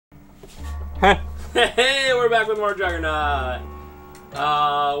Hey, we're back with more Juggernaut.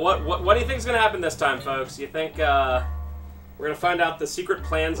 What do you think is gonna happen this time, folks? You think we're gonna find out the secret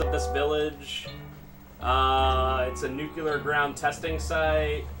plans of this village? It's a nuclear ground testing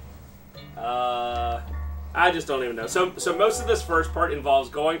site. I just don't even know. So most of this first part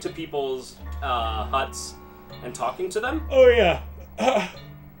involves going to people's huts and talking to them. Oh yeah.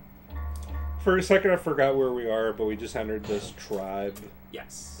 For a second, I forgot where we are, but we just entered this tribe.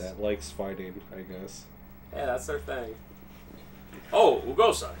 Yes. That likes fighting, I guess. Yeah, that's their thing. Oh,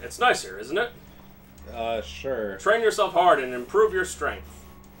 Ugosa, it's nice here, isn't it? Sure. Train yourself hard and improve your strength.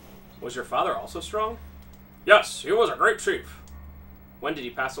 Was your father also strong? Yes, he was a great chief. When did he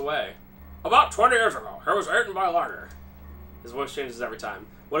pass away? About 20 years ago. He was eaten by Largy. His voice changes every time.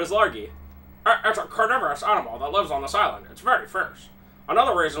 What is Largy? It's a carnivorous animal that lives on this island. It's very fierce.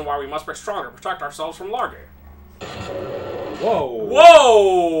 Another reason why we must be strong to protect ourselves from Largy. Whoa.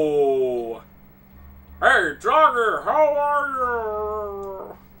 Whoa! Hey, Jogger, how are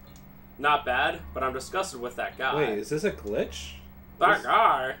you? Not bad, but I'm disgusted with that guy. Wait, is this a glitch? That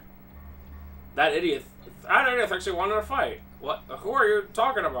guy? That idiot thinks he wanted to fight. What? Who are you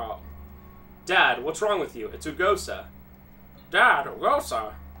talking about? Dad, what's wrong with you? It's Ugosa. Dad,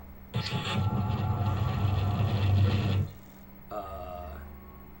 Ugosa?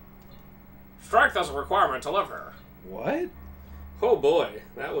 Strength is a requirement to live here. What? Oh boy,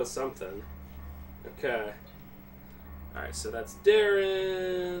 that was something. Okay. Alright, so that's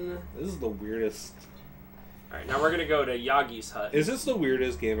Darren. This is the weirdest. Alright, now we're gonna go to Yagi's hut. Is this the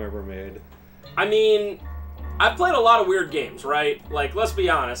weirdest game ever made? I mean, I've played a lot of weird games, right? Like, let's be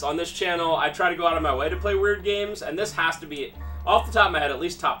honest, on this channel, I try to go out of my way to play weird games, and this has to be, off the top of my head, at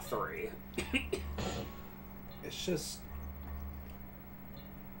least top 3. It's just...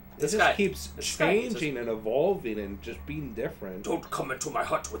 This It guy just keeps changing and evolving and just being different. Don't come into my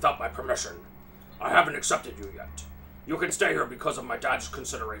hut without my permission. I haven't accepted you yet. You can stay here because of my dad's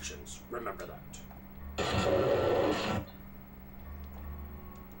considerations. Remember that.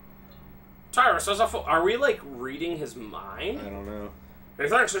 Tyrus is a fool. Are we, like, reading his mind? I don't know. He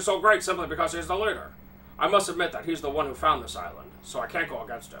thinks he's so great simply because he's the leader. I must admit that he's the one who found this island, so I can't go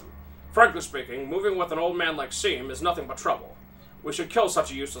against him. Frankly speaking, moving with an old man like Seam is nothing but trouble. We should kill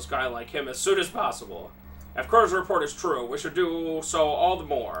such a useless guy like him as soon as possible. If Kerr's report is true, we should do so all the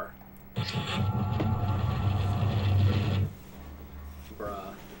more.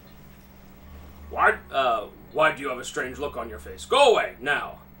 Bruh. Why do you have a strange look on your face? Go away,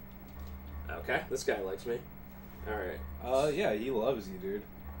 now! Okay, this guy likes me. Alright. Yeah, he loves you, dude.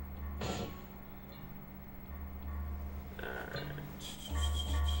 Alright.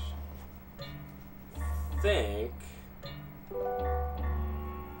 Think...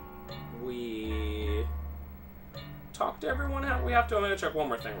 we talk to everyone. We have to. I'm gonna check one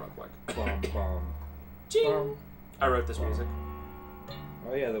more thing real quick. Bum, bum. Ching. I wrote this music.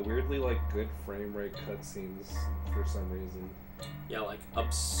 Oh yeah, the weirdly good frame rate cutscenes for some reason. Yeah, like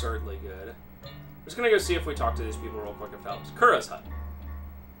absurdly good. I'm just gonna go see if we talk to these people real quick if it helps. Kura's hut,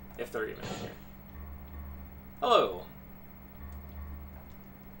 if they're even in here. Hello.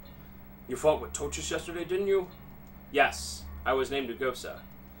 You fought with Tochis yesterday, didn't you? Yes, I was named Ugosa.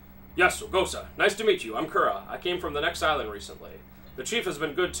 Yes, Ugosa. Nice to meet you. I'm Kura. I came from the next island recently. The chief has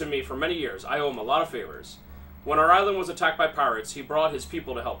been good to me for many years. I owe him a lot of favors. When our island was attacked by pirates, he brought his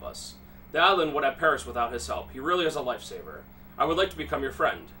people to help us. The island would have perished without his help. He really is a lifesaver. I would like to become your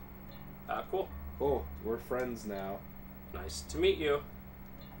friend. Cool. Cool. We're friends now. Nice to meet you.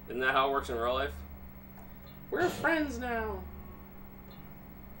 Isn't that how it works in real life? We're friends now.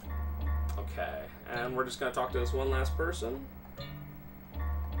 Okay, and we're just gonna talk to this one last person.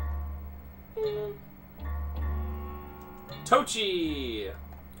 Tochi!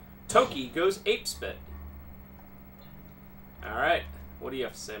 Toki goes apespit. Alright, what do you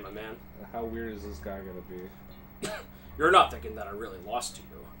have to say, my man? How weird is this guy gonna be? You're not thinking that I really lost to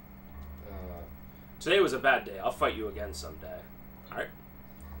you. Today was a bad day. I'll fight you again someday. Alright.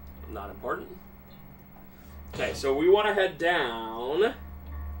 Not important. Okay, so we want to head down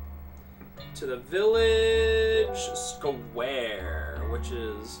to the village square, which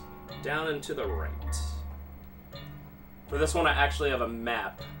is down and to the right. For this one, I actually have a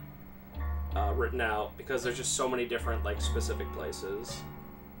map written out because there's just so many different, specific places.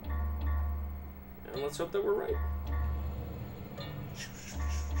 And let's hope that we're right.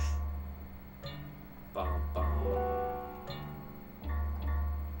 Bum, bum.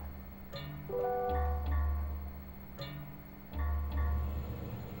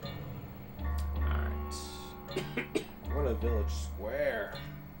 What a village square.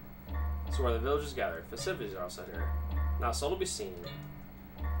 So where the villagers gather. Festivities are also here. Not a soul to be seen.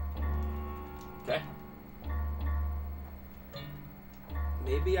 Okay.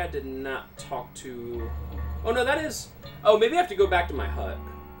 Maybe I did not talk to... Oh, no, that is... Oh, maybe I have to go back to my hut.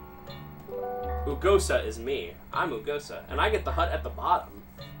 Ugosa is me. I'm Ugosa. And I get the hut at the bottom.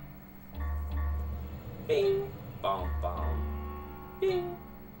 Bing. Bom, bom. Bing.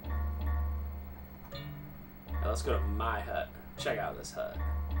 Now let's go to my hut. Check out this hut.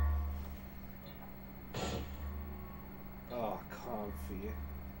 Oh, comfy.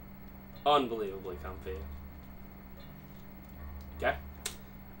 Unbelievably comfy. Okay.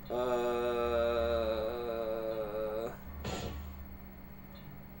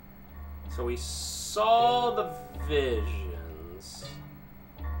 So we saw the visions.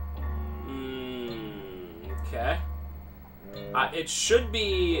 Okay. It should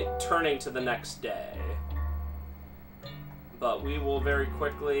be turning to the next day. But we will very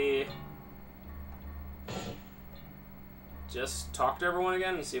quickly just talk to everyone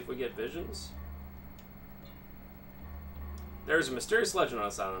again and see if we get visions. There is a mysterious legend on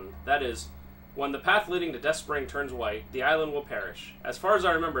this island. That is, when the path leading to Death Spring turns white, the island will perish. As far as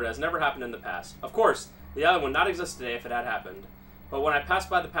I remember, it has never happened in the past. Of course, the island would not exist today if it had happened. But when I passed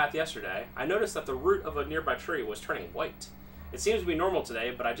by the path yesterday, I noticed that the root of a nearby tree was turning white. It seems to be normal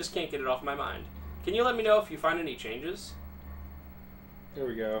today, but I just can't get it off my mind. Can you let me know if you find any changes? Here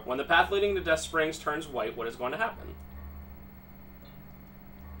we go. When the path leading to Death Springs turns white, what is going to happen?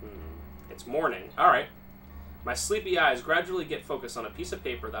 It's morning. Alright. My sleepy eyes gradually get focused on a piece of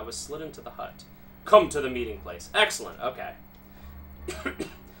paper that was slid into the hut. Come to the meeting place. Excellent. Okay.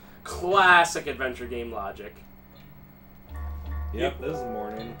 Classic adventure game logic. Yep, this is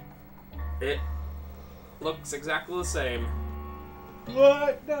morning. It looks exactly the same.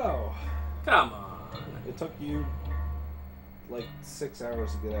 What? No. Come on. It took you like 6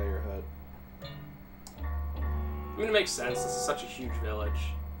 hours to get out of your hut. I mean, it makes sense. This is such a huge village.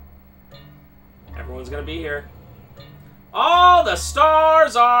 Everyone's gonna be here. All the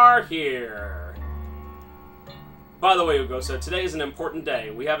stars are here. By the way, Ugosa, today is an important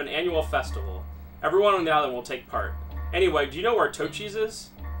day. We have an annual festival. Everyone on the island will take part. Anyway, do you know where Tochis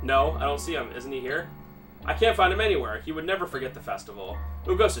is? No, I don't see him. Isn't he here? I can't find him anywhere. He would never forget the festival.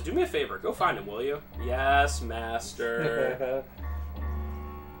 Ugosa, do me a favor. Go find him, will you? Yes, master.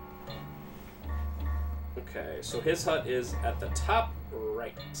 Okay, so his hut is at the top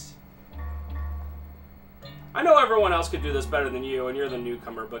right. I know everyone else could do this better than you, and you're the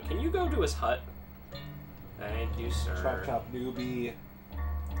newcomer, but can you go to his hut? Thank you, sir. Chop chop newbie.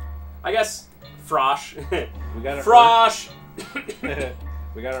 I guess Frosh. We gotta Frosh!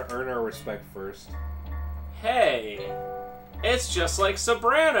 We gotta earn our respect first. Hey, it's just like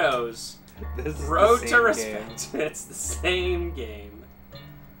Sopranos. This is Road the to same respect. game. It's the same game.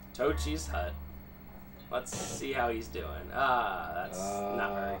 Tochi's hut. Let's see how he's doing. Ah, that's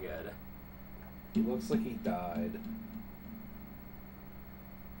not very good. He looks like he died.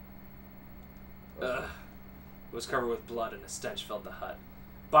 Ugh. It was covered with blood and a stench filled the hut.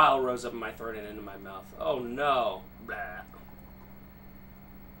 Bile rose up in my throat and into my mouth. Oh no. Blah.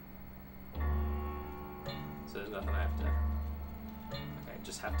 So there's nothing I have to... Okay,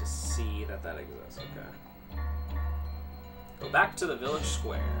 just have to see that that exists. Okay. Go back to the village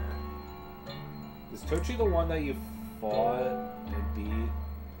square. Is Tochi the one that you fought and beat?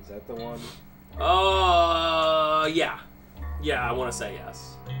 Is that the one? Yeah. Yeah, I want to say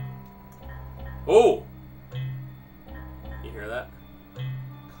yes. Oh! You hear that?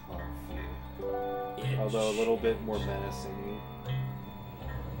 Coffee. Although a little bit more menacing.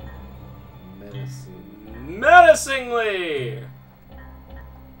 Menacingly!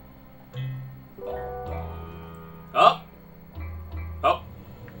 Oh! Oh!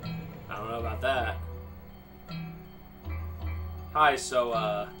 I don't know about that. Hi,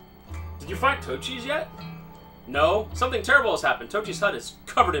 so, did you find Tochi's yet? No, something terrible has happened. Tochi's hut is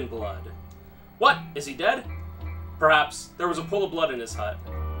covered in blood. What? Is he dead? Perhaps. There was a pool of blood in his hut.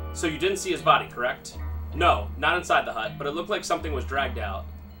 So you didn't see his body, correct? No, not inside the hut, but it looked like something was dragged out.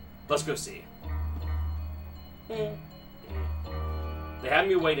 Let's go see. They had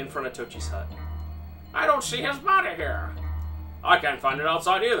me wait in front of Tochi's hut. I don't see his body here. I can't find it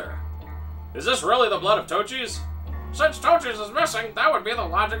outside either. Is this really the blood of Tochi's? Since Tochi's is missing, that would be the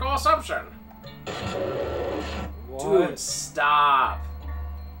logical assumption. What? Dude, stop.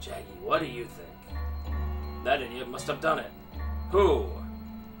 Jaggy, what do you think? That idiot must have done it. Who?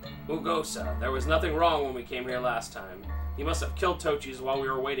 Ugosa. There was nothing wrong when we came here last time. He must have killed Tochi's while we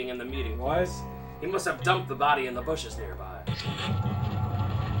were waiting in the meeting place. What? He must have dumped the body in the bushes nearby.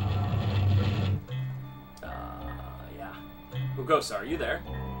 Yeah. Ugosa, are you there?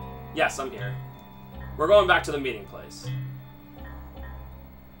 Yes, I'm here. We're going back to the meeting place.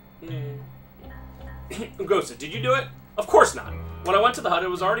 Ugosa, did you do it? Of course not. When I went to the hut, it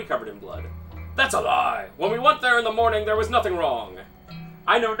was already covered in blood. That's a lie. When we went there in the morning, there was nothing wrong.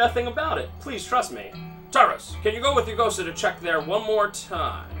 I know nothing about it. Please trust me. Taros, can you go with Ugosa to check there one more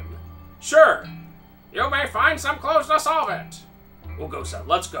time? Sure. You may find some clues to solve it. Ugosa,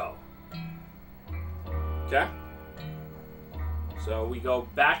 let's go. Okay. So we go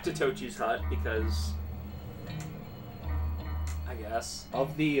back to Tochi's hut because... I guess.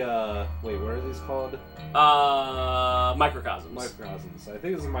 Of the, wait, what are these called? Microcosms. Microcosms. I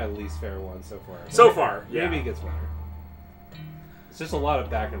think this is my least favorite one so far. So far, yeah. Maybe it gets better. It's just a lot of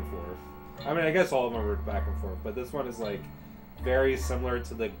back and forth. I mean, I guess all of them are back and forth, but this one is, like, very similar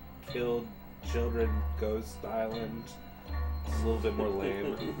to the Killed Children Ghost Island. It's a little bit more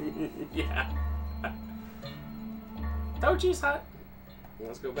lame. Yeah. Tochi's hut.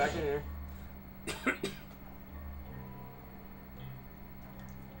 Let's go back in here.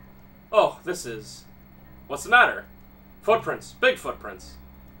 Oh, this is... What's the matter? Footprints. Big footprints.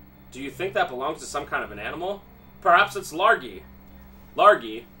 Do you think that belongs to some kind of an animal? Perhaps it's Largy.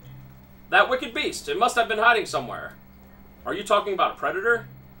 Largy? That wicked beast. It must have been hiding somewhere. Are you talking about a predator?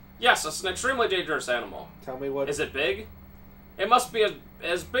 Yes, it's an extremely dangerous animal. Tell me what... Is it big? It must be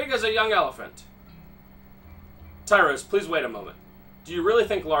as big as a young elephant. Tyros, please wait a moment. Do you really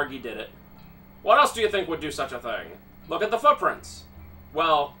think Largy did it? What else do you think would do such a thing? Look at the footprints.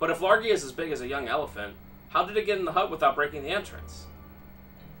 Well, but if Largy is as big as a young elephant, how did it get in the hut without breaking the entrance?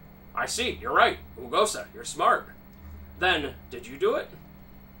 I see, you're right. Ugosa, you're smart. Then, did you do it?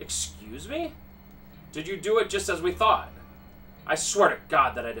 Excuse me? Did you do it just as we thought? I swear to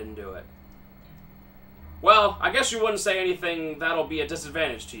God that I didn't do it. Well, I guess you wouldn't say anything that'll be a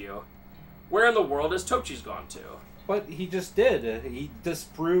disadvantage to you. Where in the world has Tochi's gone to? But he just did. He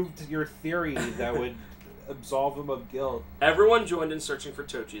disproved your theory that would absolve him of guilt. Everyone joined in searching for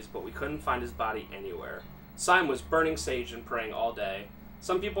Tochi's, but we couldn't find his body anywhere. Syme was burning sage and praying all day.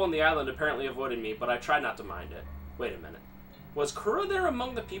 Some people on the island apparently avoided me, but I tried not to mind it. Wait a minute. Was Kuro there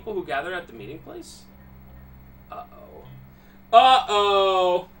among the people who gathered at the meeting place? Uh-oh.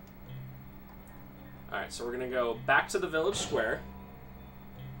 Uh-oh! Alright, so we're gonna go back to the village square.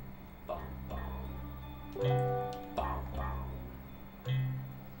 Bum, bum. Bum, bum.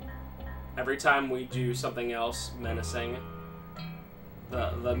 Every time we do something else menacing,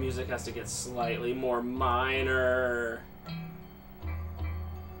 the music has to get slightly more minor.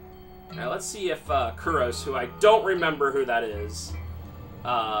 Alright, let's see if Kuros, who I don't remember who that is,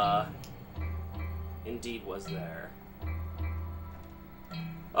 indeed was there.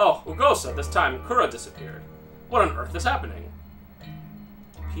 Oh, Ugosa, this time Kuro disappeared. What on earth is happening?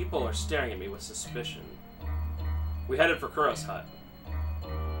 People are staring at me with suspicion. We headed for Kuro's hut.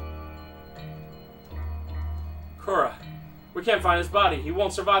 Kura, we can't find his body. He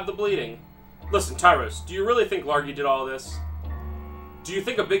won't survive the bleeding. Listen, Tyros, do you really think Largy did all this? Do you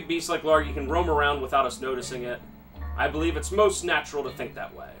think a big beast like Largy can roam around without us noticing it? I believe it's most natural to think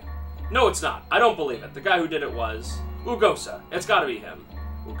that way. No, it's not. I don't believe it. The guy who did it was Ugosa. It's gotta be him.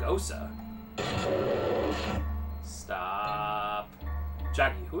 Ugosa? Stop.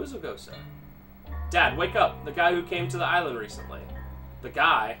 Jackie, who is Ugosa? Dad, wake up. The guy who came to the island recently. The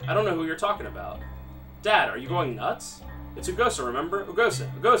guy? I don't know who you're talking about. Dad, are you going nuts? It's Ugosa, remember? Ugosa,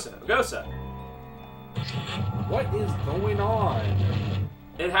 Ugosa, Ugosa. What is going on?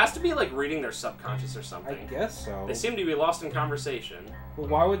 It has to be like reading their subconscious or something. I guess so. They seem to be lost in conversation. But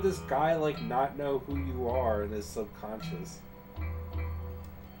why would this guy, like, not know who you are in his subconscious?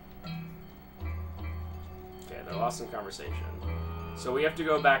 Okay, they're lost in conversation. So we have to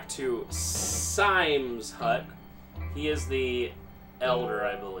go back to Syme's hut. He is the elder,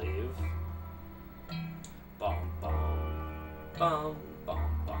 I believe. Bum, bum, bum, bum,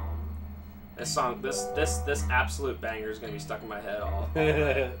 bum. This song, this absolute banger is gonna be stuck in my head all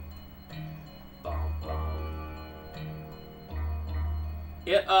night. Bum, bum.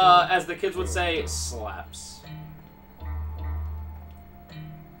 It, as the kids would say, slaps.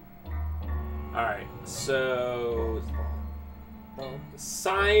 Alright, so...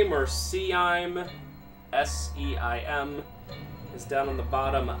 Syme, or Seim, S-E-I-M, is down on the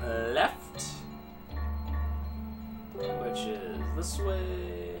bottom left. Which is this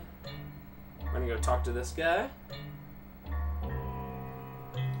way. We're gonna go talk to this guy.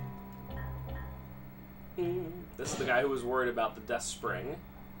 This is the guy who was worried about the Death Spring.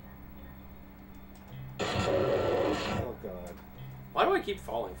 Oh god. Why do I keep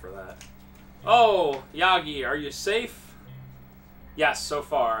falling for that? Oh, Yagi, are you safe? Yes, so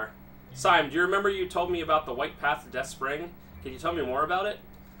far. Syme, do you remember you told me about the White Path to Death Spring? Can you tell me more about it?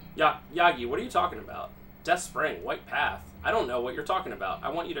 Yagi, what are you talking about? Death Spring, White Path. I don't know what you're talking about. I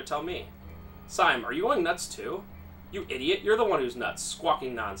want you to tell me. Sime, are you going nuts too? You idiot, you're the one who's nuts,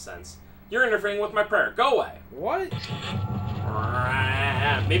 squawking nonsense. You're interfering with my prayer. Go away. What?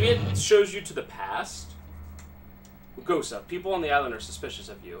 Maybe it shows you to the past? Ugosa, people on the island are suspicious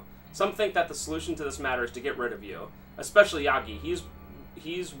of you. Some think that the solution to this matter is to get rid of you. Especially Yagi.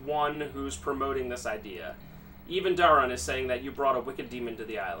 He's one who's promoting this idea. Even Daran is saying that you brought a wicked demon to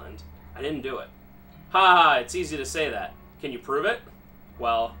the island. I didn't do it. Ha ha, it's easy to say that. Can you prove it?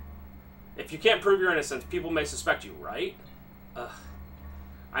 Well, if you can't prove your innocence, people may suspect you, right? Ugh.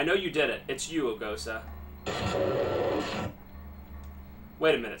 I know you did it. It's you, Ugosa.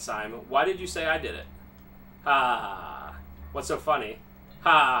 Wait a minute, Simon. Why did you say I did it? Ha! What's so funny?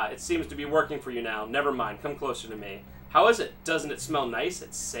 Ha! It seems to be working for you now. Never mind. Come closer to me. How is it? Doesn't it smell nice?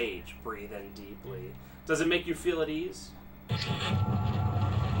 It's sage. Breathe in deeply. Does it make you feel at ease?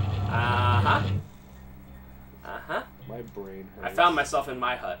 Uh-huh. Uh-huh. My brain hurts. I found myself in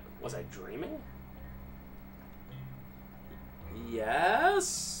my hut. Was I dreaming?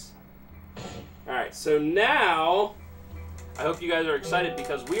 Yes? Alright, so now I hope you guys are excited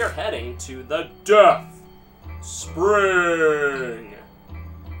because we are heading to the Death Spring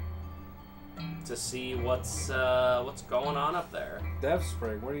to see what's going on up there. Death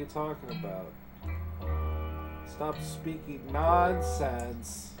Spring? What are you talking about? Stop speaking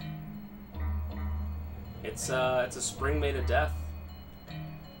nonsense. It's a spring made of death.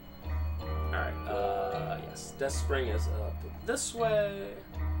 Alright, yes. Death Spring is up this way.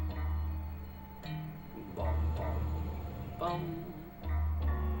 Bum, bum, bum.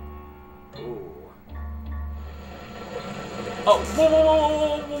 Ooh. Oh, whoa, whoa,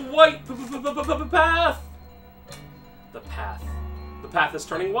 whoa, whoa, white path! The path. The path is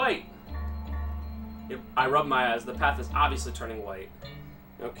turning white. I rub my eyes. The path is obviously turning white.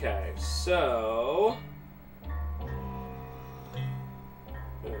 Okay, so...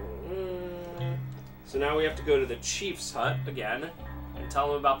 So now we have to go to the chief's hut again and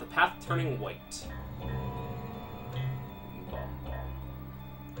tell him about the path turning white.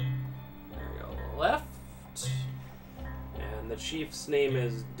 There we go, left. And the chief's name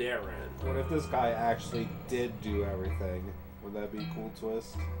is Darren. What if this guy actually did do everything? Would that be a cool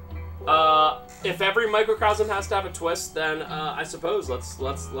twist? If every microcosm has to have a twist, then I suppose let's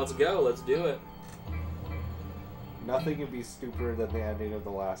go. Let's do it. Nothing could be stupider than the ending of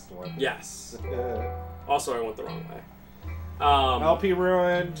the last one. Yes. Also, I went the wrong way. LP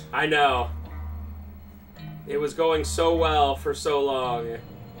ruined. I know. It was going so well for so long.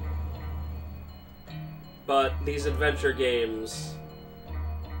 But these adventure games,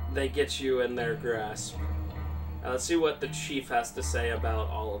 they get you in their grasp. Let's see what the chief has to say about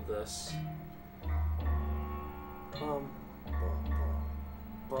all of this.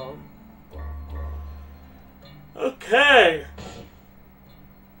 Okay.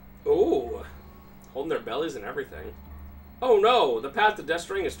 Ooh. Holding their bellies and everything. Oh no, the path to Death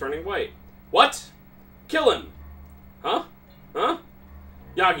String is turning white. What? Kill him. Huh? Huh?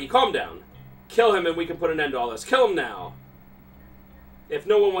 Yagi, calm down. Kill him and we can put an end to all this. Kill him now. If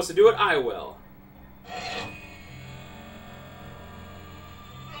no one wants to do it, I will.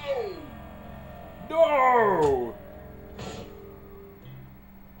 No!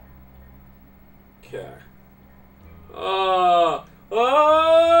 Okay. Oh!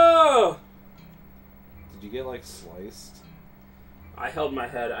 Did you get, like, sliced? I held my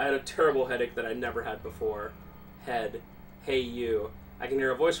head. I had a terrible headache that I never had before. Head. Hey, you. I can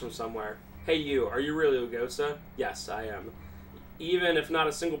hear a voice from somewhere. Hey, you. Are you really Ugosa? Yes, I am. Even if not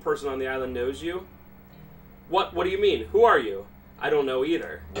a single person on the island knows you? What do you mean? Who are you? I don't know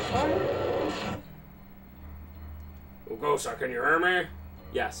either. Ugosa, can you hear me?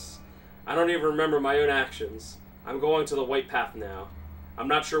 Yes. I don't even remember my own actions. I'm going to the White Path now. I'm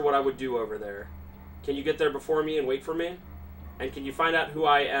not sure what I would do over there. Can you get there before me and wait for me? And can you find out who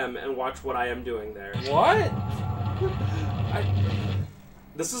I am and watch what I am doing there? What?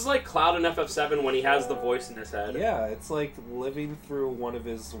 This is like Cloud in FF7 when he has the voice in his head. Yeah, it's like living through one of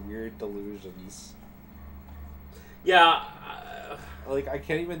his weird delusions. Yeah. Like, I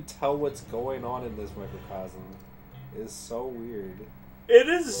can't even tell what's going on in this microcosm. It's so weird. It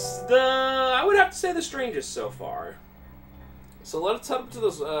is I would have to say, the strangest so far. So let's head up to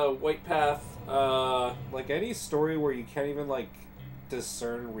this White Path. Like, any story where you can't even, like,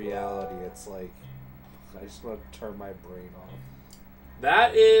 discern reality, it's like, I just want to turn my brain off.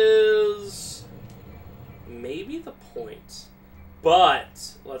 That is maybe the point.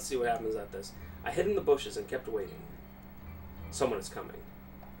 But let's see what happens at this. I hid in the bushes and kept waiting. Someone is coming.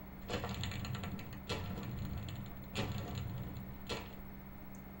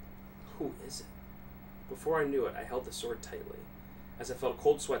 Who is it? Before I knew it, I held the sword tightly. As I felt a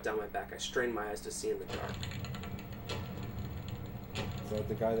cold sweat down my back, I strained my eyes to see in the dark. Is that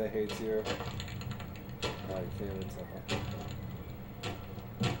the guy that hates you? Oh, you can't even tell.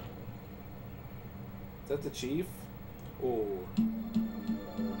 Is that the chief? Ooh.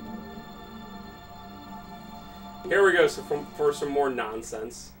 Here we go, so for some more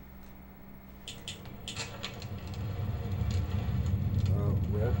nonsense. Oh,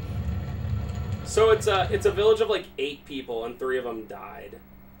 rip. So it's a village of like 8 people, and 3 of them died.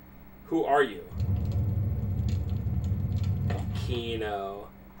 Who are you? Kino.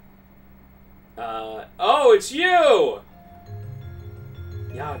 Oh, it's you!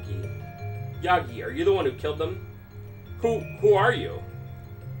 Yagi, are you the one who killed them? Who are you?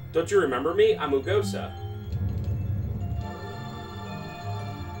 Don't you remember me? I'm Ugosa.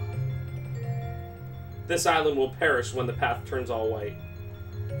 This island will perish when the path turns all white.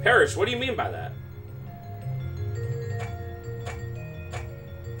 Perish? What do you mean by that?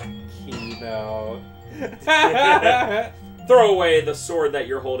 Kino. Throw away the sword that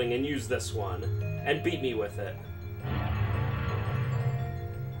you're holding and use this one. And beat me with it.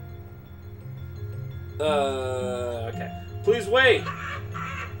 Okay. Please wait!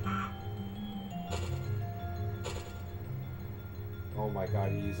 Oh my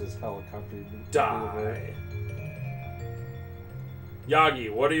god, he uses helicopter to Die.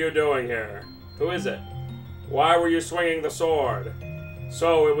 Yagi, what are you doing here? Who is it? Why were you swinging the sword?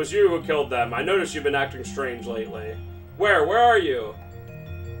 So, it was you who killed them. I noticed you've been acting strange lately. Where are you?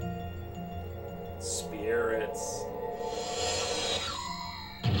 Spirits.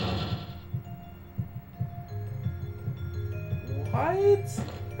 What? Is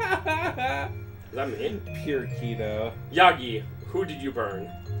that me? Pure keto. Yagi, who did you burn?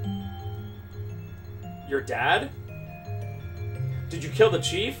 Your dad? Did you kill the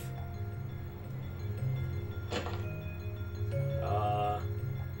chief?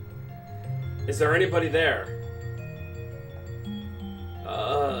 Is there anybody there?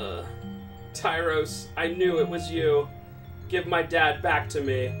 Tyros, I knew it was you. Give my dad back to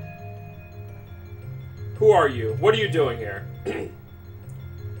me. Who are you? What are you doing here?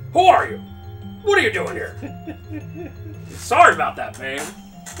 Who are you? What are you doing here? Sorry about that, babe.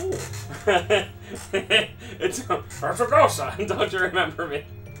 It's Ugosa. Don't you remember me?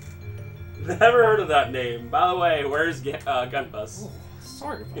 Never heard of that name. By the way, where's Gunbus? Oh,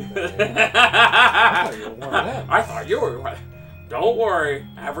 sorry about that. I thought you were one of them. I thought you were one. Don't worry,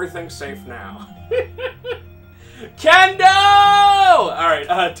 everything's safe now. Kendo!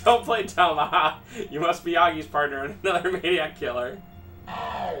 Alright, don't play dumb. You must be Yagi's partner and another maniac killer.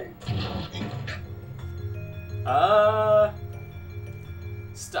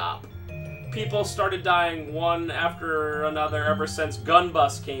 Stop. People started dying one after another ever since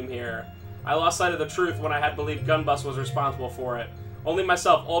Gunbus came here. I lost sight of the truth when I had believed Gunbus was responsible for it. Only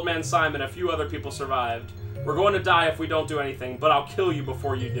myself, Old Man Simon, and a few other people survived. We're going to die if we don't do anything, but I'll kill you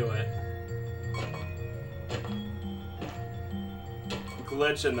before you do it.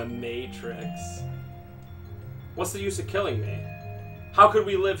 Glitch in the Matrix. What's the use of killing me? How could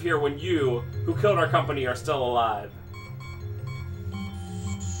we live here when you, who killed our company, are still alive?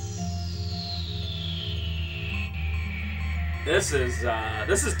 This is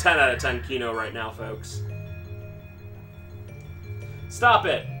 10 out of 10 Kino right now, folks. Stop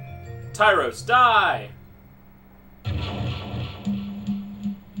it! Tyros, die!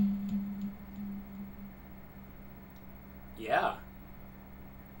 Yeah.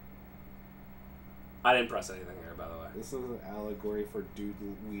 I didn't press anything there, by the way. This is an allegory for Dude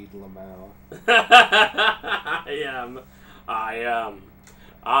Weed Lamau.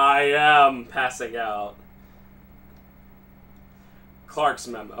 I am passing out. Clark's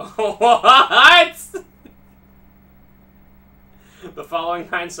memo. What? The following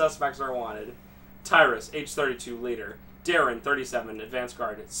 9 suspects are wanted. Tyrus, age 32, leader. Darren, 37, advanced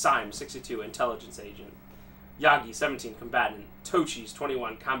guard. Syme, 62, intelligence agent. Yagi, 17, combatant. Tochi's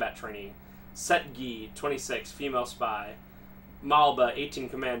 21, combat trainee. Setgi, 26, female spy. Malba, 18,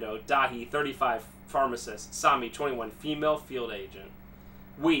 commando. Dahi, 35, pharmacist. Sami, 21, female field agent.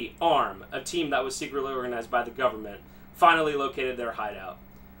 We, ARM, a team that was secretly organized by the government, finally located their hideout.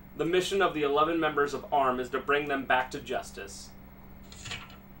 The mission of the 11 members of ARM is to bring them back to justice.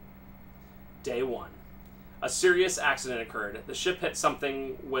 Day 1. A serious accident occurred. The ship hit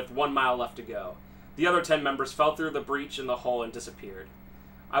something with 1 mile left to go. The other 10 members fell through the breach in the hull and disappeared.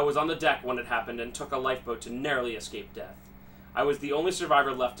 I was on the deck when it happened and took a lifeboat to narrowly escape death. I was the only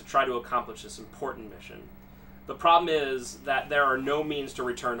survivor left to try to accomplish this important mission. The problem is that there are no means to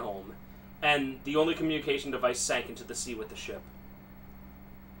return home, and the only communication device sank into the sea with the ship.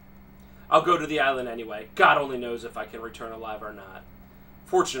 I'll go to the island anyway. God only knows if I can return alive or not.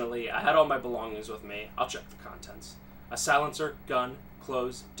 Fortunately, I had all my belongings with me. I'll check the contents. A silencer, gun,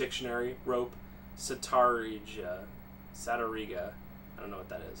 clothes, dictionary, rope, satariga. I don't know what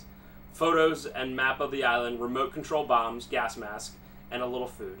that is. Photos and map of the island, remote control bombs, gas mask, and a little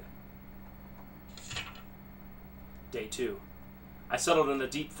food. Day 2. I settled in the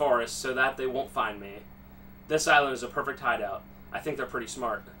deep forest so that they won't find me. This island is a perfect hideout. I think they're pretty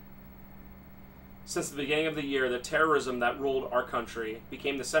smart. Since the beginning of the year, the terrorism that ruled our country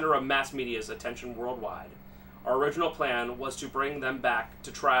became the center of mass media's attention worldwide. Our original plan was to bring them back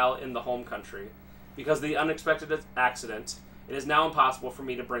to trial in the home country. Because of the unexpected accident, it is now impossible for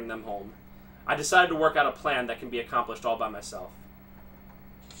me to bring them home. I decided to work out a plan that can be accomplished all by myself.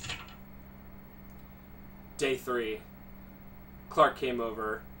 Day 3. Clark came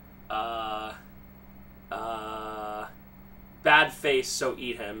over. Bad face, so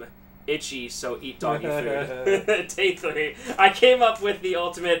eat him. Itchy, so eat doggy food. Day 3. I came up with the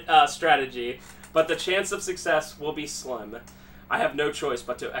ultimate strategy, but the chance of success will be slim. I have no choice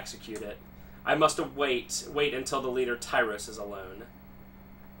but to execute it. I must wait until the leader Tyros is alone.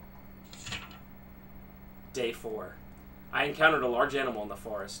 Day 4. I encountered a large animal in the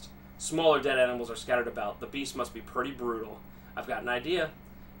forest. Smaller dead animals are scattered about. The beast must be pretty brutal. I've got an idea.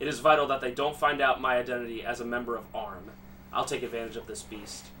 It is vital that they don't find out my identity as a member of ARM. I'll take advantage of this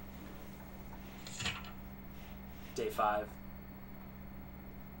beast. Day 5.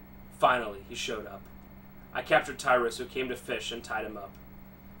 Finally, he showed up. I captured Tyros, who came to fish, and tied him up.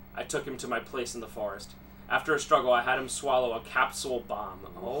 I took him to my place in the forest. After a struggle, I had him swallow a capsule bomb.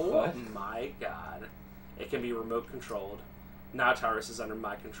 Oh my god. It can be remote controlled. Now Tyros is under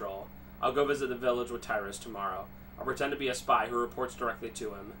my control. I'll go visit the village with Tyros tomorrow. I'll pretend to be a spy who reports directly to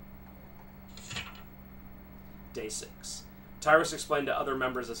him. Day 6. Tyros explained to other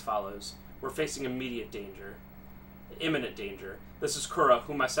members as follows. We're facing immediate danger. Imminent danger. This is GOOOO,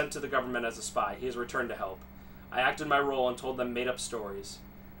 whom I sent to the government as a spy. He has returned to help. I acted my role and told them made-up stories.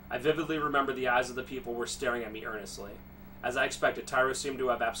 I vividly remember the eyes of the people were staring at me earnestly. As I expected, Tyros seemed to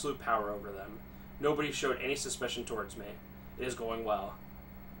have absolute power over them. Nobody showed any suspicion towards me. It is going well.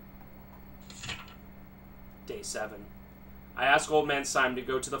 Day 7. I asked Old Man Syme to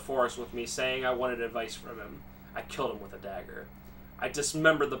go to the forest with me, saying I wanted advice from him. I killed him with a dagger. I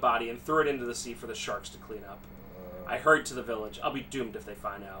dismembered the body and threw it into the sea for the sharks to clean up. I hurried to the village. I'll be doomed if they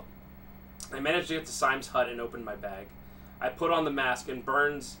find out. I managed to get to Syme's hut and opened my bag. I put on the mask and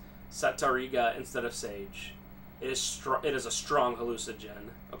burned satariga instead of sage. It is a strong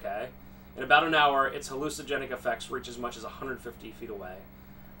hallucinogen, okay? In about an hour, its hallucinogenic effects reach as much as 150 feet away.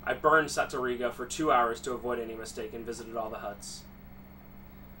 I burned satariga for 2 hours to avoid any mistake and visited all the huts.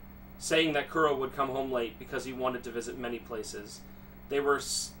 Saying that GOOOO would come home late because he wanted to visit many places. They were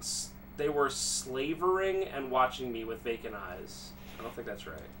slavering and watching me with vacant eyes. I don't think that's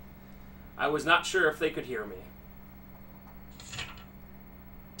right. I was not sure if they could hear me.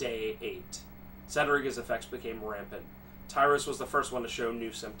 Day 8. Satariga's effects became rampant. Tyros was the first one to show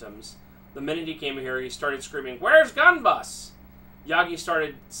new symptoms. The minute he came here, he started screaming, "Where's Gunbus?" Yagi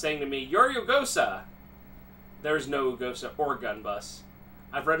started saying to me, "You're Ugosa." There's no Ugosa or Gunbus.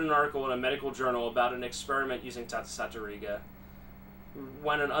 I've read an article in a medical journal about an experiment using satariga.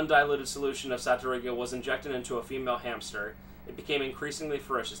 When an undiluted solution of satariga was injected into a female hamster, it became increasingly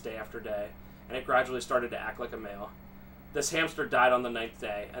ferocious day after day, and it gradually started to act like a male. This hamster died on the 9th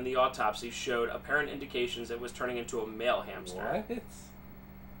day, and the autopsy showed apparent indications it was turning into a male hamster. What?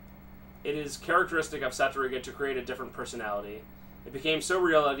 It is characteristic of satariga to create a different personality. It became so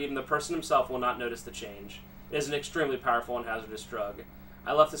real that even the person himself will not notice the change. It is an extremely powerful and hazardous drug.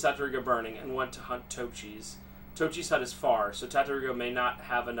 I left the satariga burning and went to hunt Tochi's. Tochi's hut is far, so satariga may not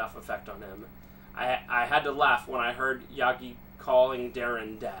have enough effect on him. I had to laugh when I heard Yagi calling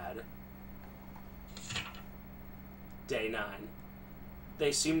Darren Dad. Day 9.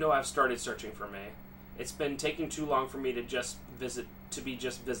 They seem to have started searching for me. It's been taking too long for me to be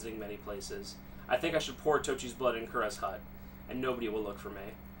just visiting many places. I think I should pour Tochi's blood in Kura's hut, and nobody will look for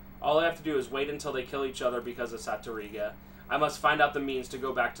me. All I have to do is wait until they kill each other because of satariga. I must find out the means to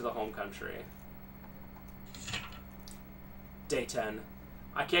go back to the home country. Day 10.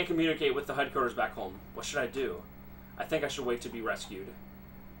 I can't communicate with the headquarters back home. What should I do? I think I should wait to be rescued.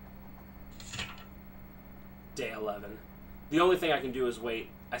 Day 11. The only thing I can do is wait.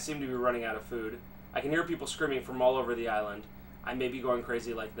 I seem to be running out of food. I can hear people screaming from all over the island. I may be going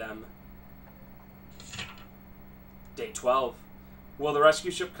crazy like them. Day 12. Will the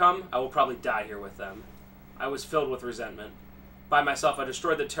rescue ship come? I will probably die here with them. I was filled with resentment. By myself, I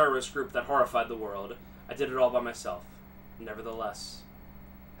destroyed the terrorist group that horrified the world. I did it all by myself. Nevertheless.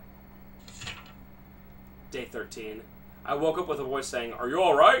 Day 13. I woke up with a voice saying, "Are you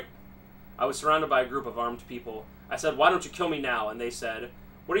alright?" I was surrounded by a group of armed people. I said, "Why don't you kill me now?" And they said,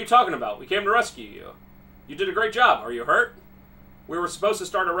 "What are you talking about? We came to rescue you. You did a great job. Are you hurt?" "We were supposed to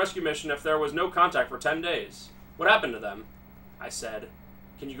start a rescue mission if there was no contact for 10 days. What happened to them?" I said,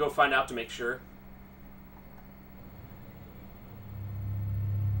 "Can you go find out to make sure?"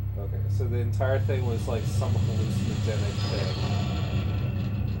 Okay, so the entire thing was like some hallucinogenic thing.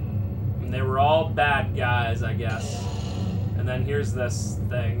 And they were all bad guys, I guess. And then here's this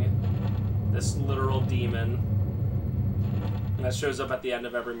thing. This literal demon. And that shows up at the end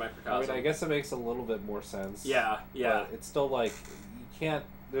of every microcosm. I mean, I guess it makes a little bit more sense. Yeah, yeah. But it's still like, you can't,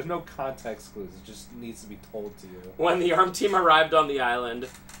 there's no context clues. It just needs to be told to you. When the armed team arrived on the island,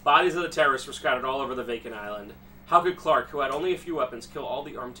 bodies of the terrorists were scattered all over the vacant island. How could Clark, who had only a few weapons, kill all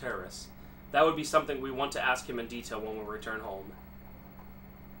the armed terrorists? That would be something we want to ask him in detail when we return home.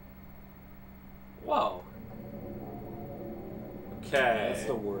 Whoa. Okay. That's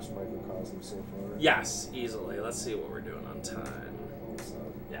the worst microcosm so far. Yes, easily. Let's see what we're doing on time. So,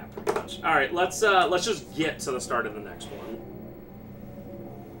 yeah, pretty much. All right, let's just get to the start of the next one.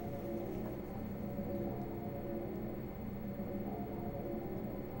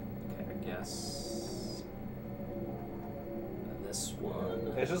 Okay, I guess this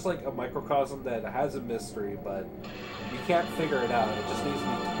one. It's just like a microcosm that has a mystery, but you can't figure it out. It just needs to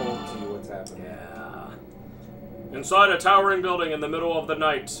be told to you what's happening. Yeah. Inside a towering building in the middle of the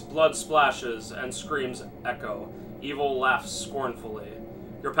night, blood splashes and screams echo. Evil laughs scornfully.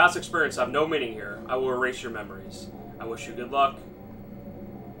 Your past experience have no meaning here. I will erase your memories. I wish you good luck.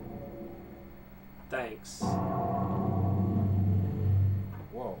 Thanks.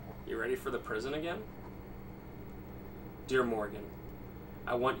 Whoa. You ready for the prison again? Dear Morgan,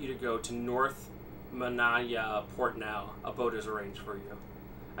 I want you to go to North Manaya Port now. A boat is arranged for you.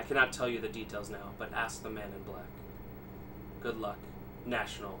 I cannot tell you the details now, but ask the man in black. Good luck.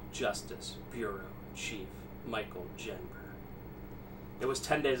 National Justice Bureau Chief Michael Jenber. It was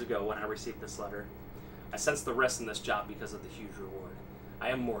 10 days ago when I received this letter. I sensed the risk in this job because of the huge reward. I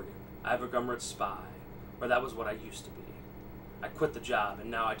am Morgan. I have a government spy, or that was what I used to be. I quit the job, and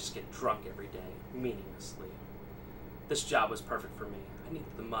now I just get drunk every day, meaninglessly. This job was perfect for me. I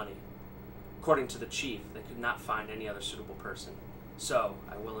needed the money. According to the chief, they could not find any other suitable person. So,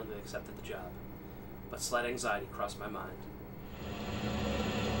 I willingly accepted the job. But slight anxiety crossed my mind.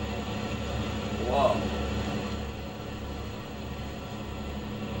 Whoa.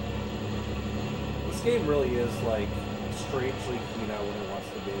 This game really is, like, strangely Kino when it wants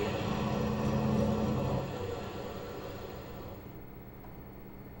to be.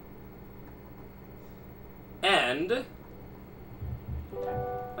 And I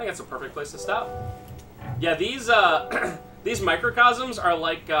think that's a perfect place to stop. Yeah, these these microcosms are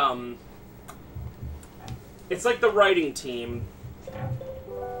like it's like the writing team.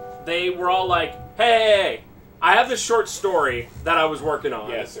 They were all like, hey, I have this short story that I was working on.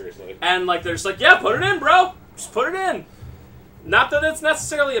 Yeah, seriously. And like they're just like, yeah, put it in, bro. Just put it in. Not that it's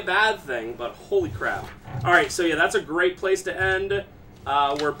necessarily a bad thing, but holy crap. All right, so yeah, that's a great place to end.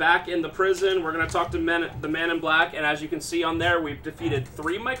 We're back in the prison. We're going to talk to the Man in Black, and as you can see on there, we've defeated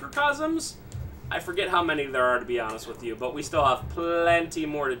 3 microcosms. I forget how many there are, to be honest with you, but we still have plenty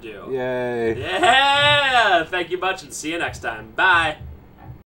more to do. Yay. Yeah! Thank you much, and see you next time. Bye!